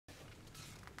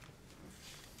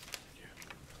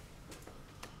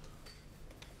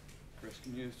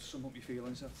Can you sum up your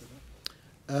feelings after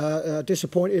that?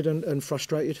 Disappointed and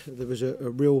frustrated. There was a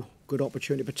real good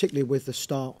opportunity, particularly with the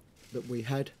start that we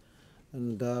had,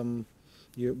 and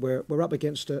we're up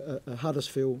against a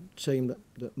Huddersfield team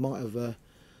that might have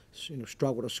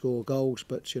struggled to score goals,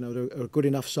 but they're a good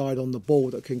enough side on the ball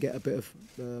that can get a bit of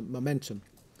momentum,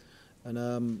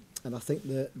 and I think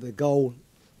the goal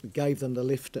gave them the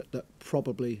lift that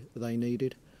probably they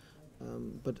needed,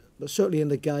 but certainly in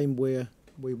the game where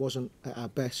we wasn't at our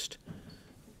best,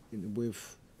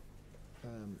 we've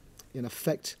in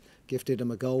effect gifted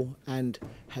them a goal and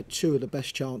had two of the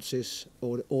best chances,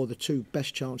 or the two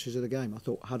best chances of the game. I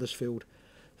thought Huddersfield,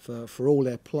 for all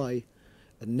their play,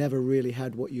 had never really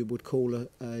had what you would call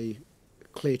a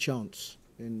clear chance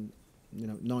in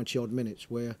 90 odd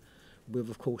minutes, where we've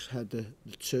of course had the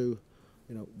two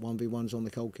 1v1s on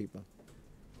the goalkeeper.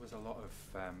 There was a lot of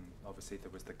obviously there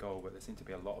was the goal, but there seemed to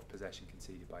be a lot of possession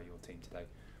conceded by your team today.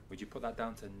 Would you put that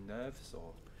down to nerves,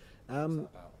 or what's that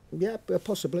about? Yeah,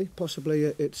 possibly.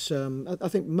 It's I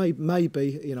think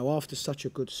maybe after such a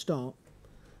good start,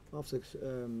 after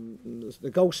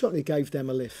the goal certainly gave them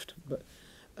a lift, but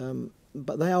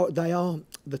they are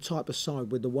the type of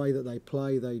side, with the way that they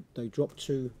play. They drop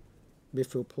two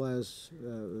midfield players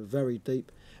very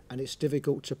deep, and it's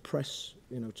difficult to press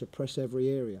every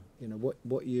area.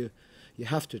 What you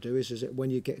have to do is that when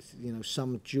you get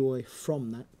some joy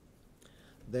from that,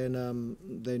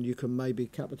 then you can maybe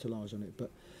capitalise on it.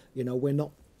 But we're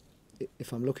not.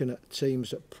 If I'm looking at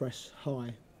teams that press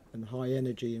high and high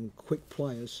energy and quick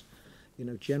players,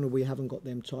 generally we haven't got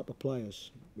them type of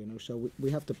players. So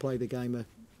we have to play the game a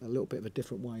little bit of a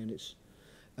different way, and it's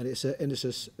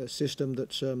a system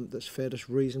that's fared us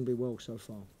reasonably well so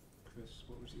far. Chris,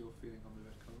 what was your feeling on the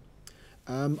red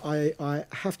card?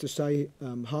 I have to say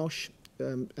harsh,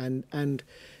 and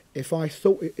if I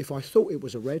thought it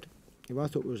was a red. If I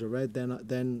thought it was a red,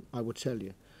 then I would tell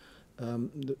you.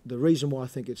 The reason why I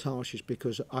think it's harsh is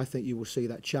because I think you will see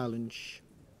that challenge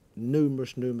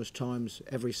numerous times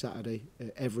every Saturday,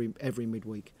 every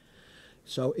midweek.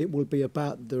 So it will be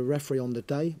about the referee on the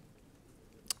day,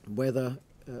 whether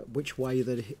which way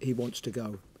that he wants to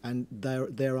go. And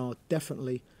there are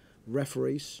definitely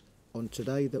referees on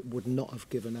today that would not have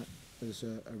given that as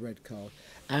a red card.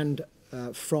 And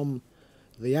from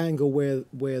the angle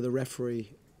where the referee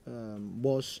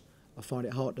was, I find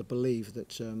it hard to believe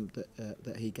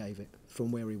that he gave it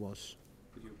from where he was.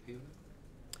 Could you appeal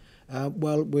it?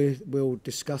 Well, we'll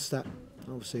discuss that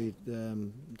obviously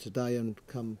today and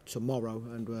come tomorrow,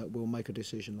 and we'll make a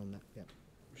decision on that. Yeah.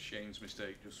 Shane's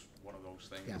mistake, just one of those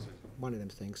things. Yeah, one of them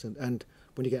things. And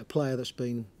when you get a player that's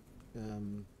been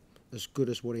as good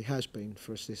as what he has been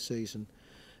for us this season,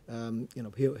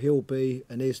 he'll be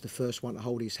and is the first one to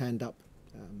hold his hand up.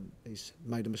 He's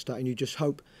made a mistake, and you just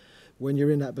hope, when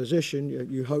you're in that position,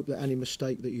 you hope that any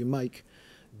mistake that you make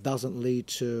doesn't lead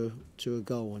to a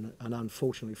goal, and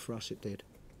unfortunately for us it did.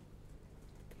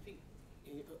 I think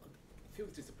it feels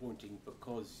disappointing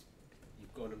because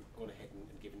you've gone ahead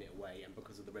and given it away, and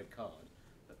because of the red card.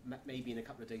 But maybe in a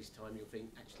couple of days' time you'll think,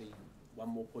 actually, one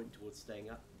more point towards staying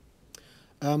up.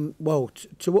 Well,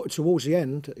 towards the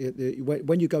end,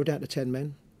 when you go down to 10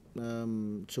 men,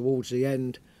 towards the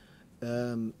end,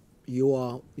 you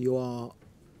are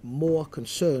more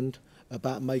concerned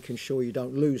about making sure you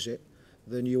don't lose it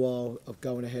than you are of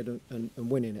going ahead and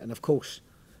winning it. And of course,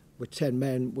 with 10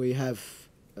 men, we have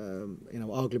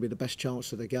arguably the best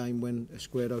chance of the game when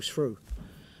Escuero's through.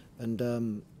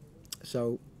 And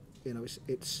so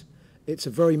it's a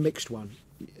very mixed one.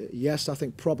 Yes, I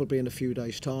think probably in a few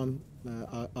days' time,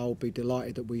 I'll be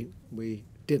delighted that we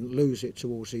didn't lose it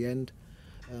towards the end.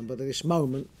 But at this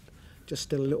moment, just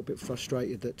still a little bit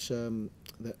frustrated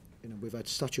that we've had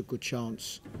such a good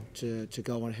chance to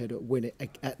go on ahead and win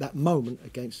it at that moment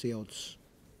against the odds.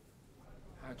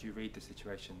 How do you read the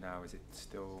situation now? Is it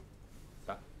still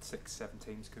that 6-7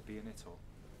 teams could be in it, or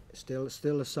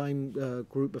still the same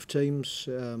group of teams?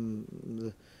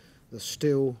 There's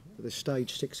still the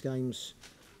stage 6 games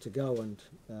to go,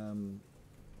 and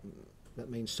that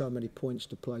means so many points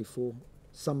to play for.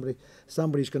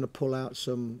 Somebody's going to pull out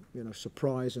some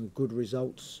surprise and good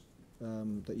results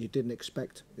that you didn't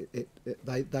expect.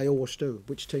 They always do.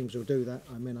 Which teams will do that?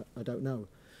 I mean, I don't know.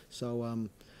 So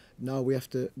no, we have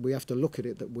to look at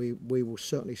it that we will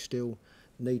certainly still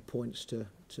need points to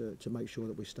make sure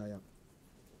that we stay up.